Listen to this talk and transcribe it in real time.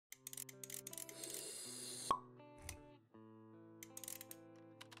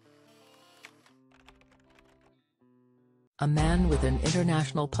a man with an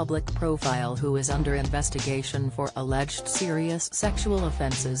international public profile who is under investigation for alleged serious sexual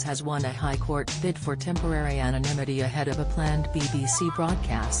offences, has won a High Court bid for temporary anonymity ahead of a planned BBC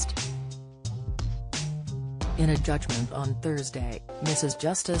broadcast. In a judgment on Thursday, Mrs.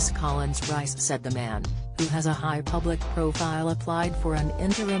 Justice Collins Rice said the man, who has a high public profile, applied for an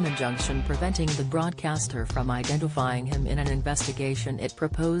interim injunction preventing the broadcaster from identifying him in an investigation it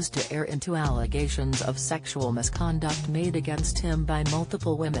proposed to air into allegations of sexual misconduct made against him by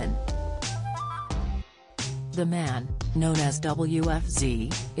multiple women. The man, known as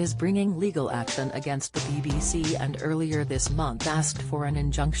WFZ, is bringing legal action against the BBC and earlier this month asked for an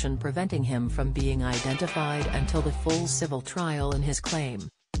injunction preventing him from being identified until the full civil trial in his claim.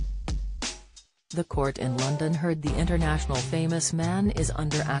 The court in London heard the international famous man is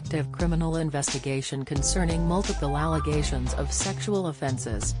under active criminal investigation concerning multiple allegations of sexual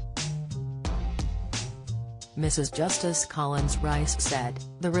offences. Mrs. Justice Collins Rice said,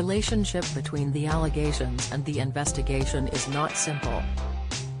 "The relationship between the allegations and the investigation is not simple.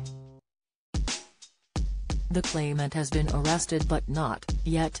 The claimant has been arrested but not,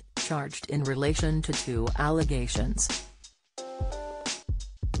 yet, charged in relation to 2 allegations.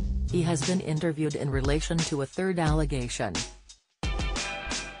 He has been interviewed in relation to a 3rd allegation.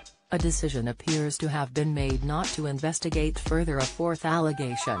 A decision appears to have been made not to investigate further a 4th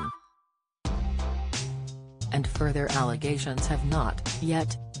allegation. And further allegations have not,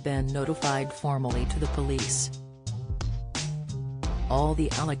 yet, been notified formally to the police. All the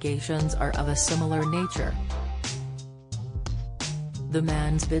allegations are of a similar nature." The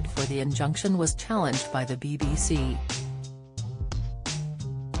man's bid for the injunction was challenged by the BBC.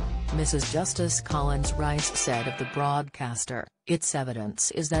 Mrs. Justice Collins Rice said of the broadcaster, "Its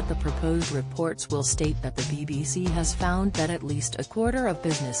evidence is that the proposed reports will state that the BBC has found that at least a quarter of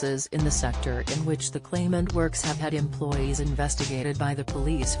businesses in the sector in which the claimant works have had employees investigated by the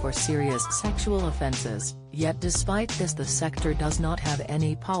police for serious sexual offences, yet despite this the sector does not have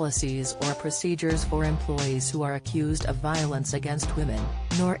any policies or procedures for employees who are accused of violence against women,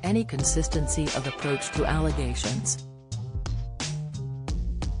 nor any consistency of approach to allegations.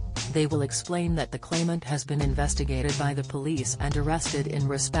 They will explain that the claimant has been investigated by the police and arrested in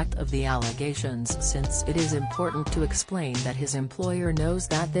respect of the allegations, since it is important to explain that his employer knows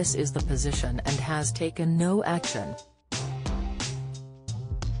that this is the position and has taken no action.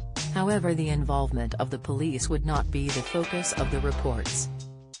 However, the involvement of the police would not be the focus of the reports."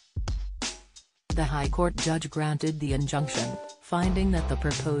 The High Court judge granted the injunction, finding that the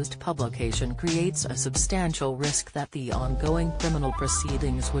proposed publication creates a substantial risk that the ongoing criminal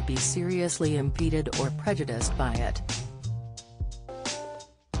proceedings would be seriously impeded or prejudiced by it.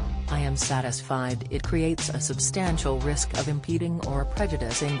 "I am satisfied it creates a substantial risk of impeding or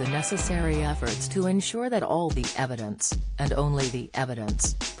prejudicing the necessary efforts to ensure that all the evidence, and only the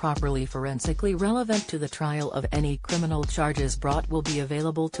evidence, properly forensically relevant to the trial of any criminal charges brought will be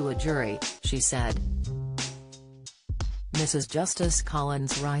available to a jury," she said. Mrs. Justice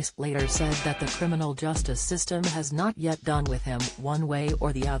Collins Rice later said that the criminal justice system has not yet done with him one way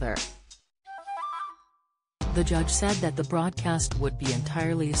or the other. The judge said that the broadcast would be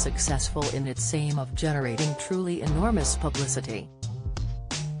entirely successful in its aim of generating truly enormous publicity.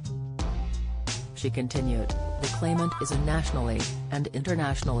 She continued, "The claimant is a nationally, and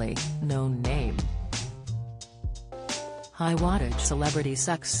internationally, known name. High-wattage celebrity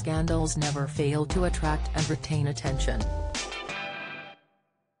sex scandals never fail to attract and retain attention."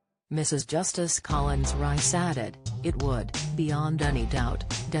 Mrs. Justice Collins Rice added, "It would, beyond any doubt,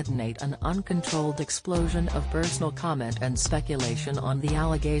 detonate an uncontrolled explosion of personal comment and speculation on the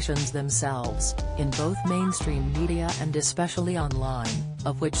allegations themselves, in both mainstream media and especially online,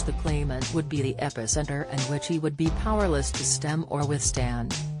 of which the claimant would be the epicenter and which he would be powerless to stem or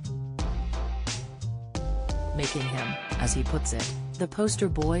withstand. Making him, as he puts it, the poster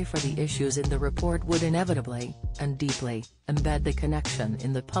boy for the issues in the report would inevitably, and deeply, embed the connection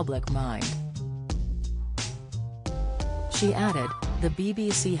in the public mind." She added, "The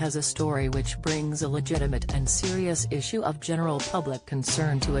BBC has a story which brings a legitimate and serious issue of general public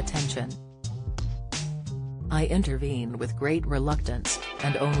concern to attention. I intervene with great reluctance,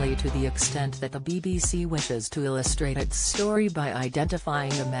 and only to the extent that the BBC wishes to illustrate its story by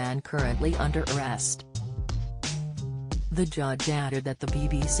identifying a man currently under arrest." The judge added that the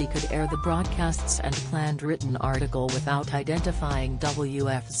BBC could air the broadcasts and planned written article without identifying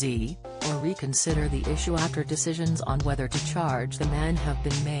WFZ, or reconsider the issue after decisions on whether to charge the man have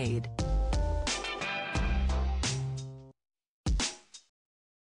been made.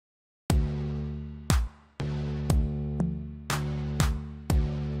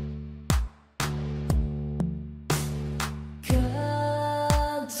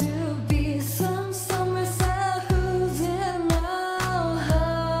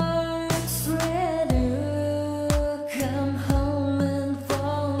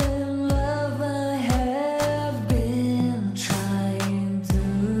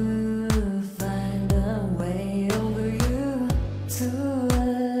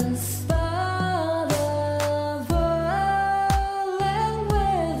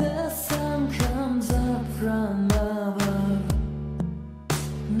 lover.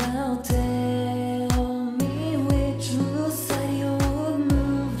 Now tell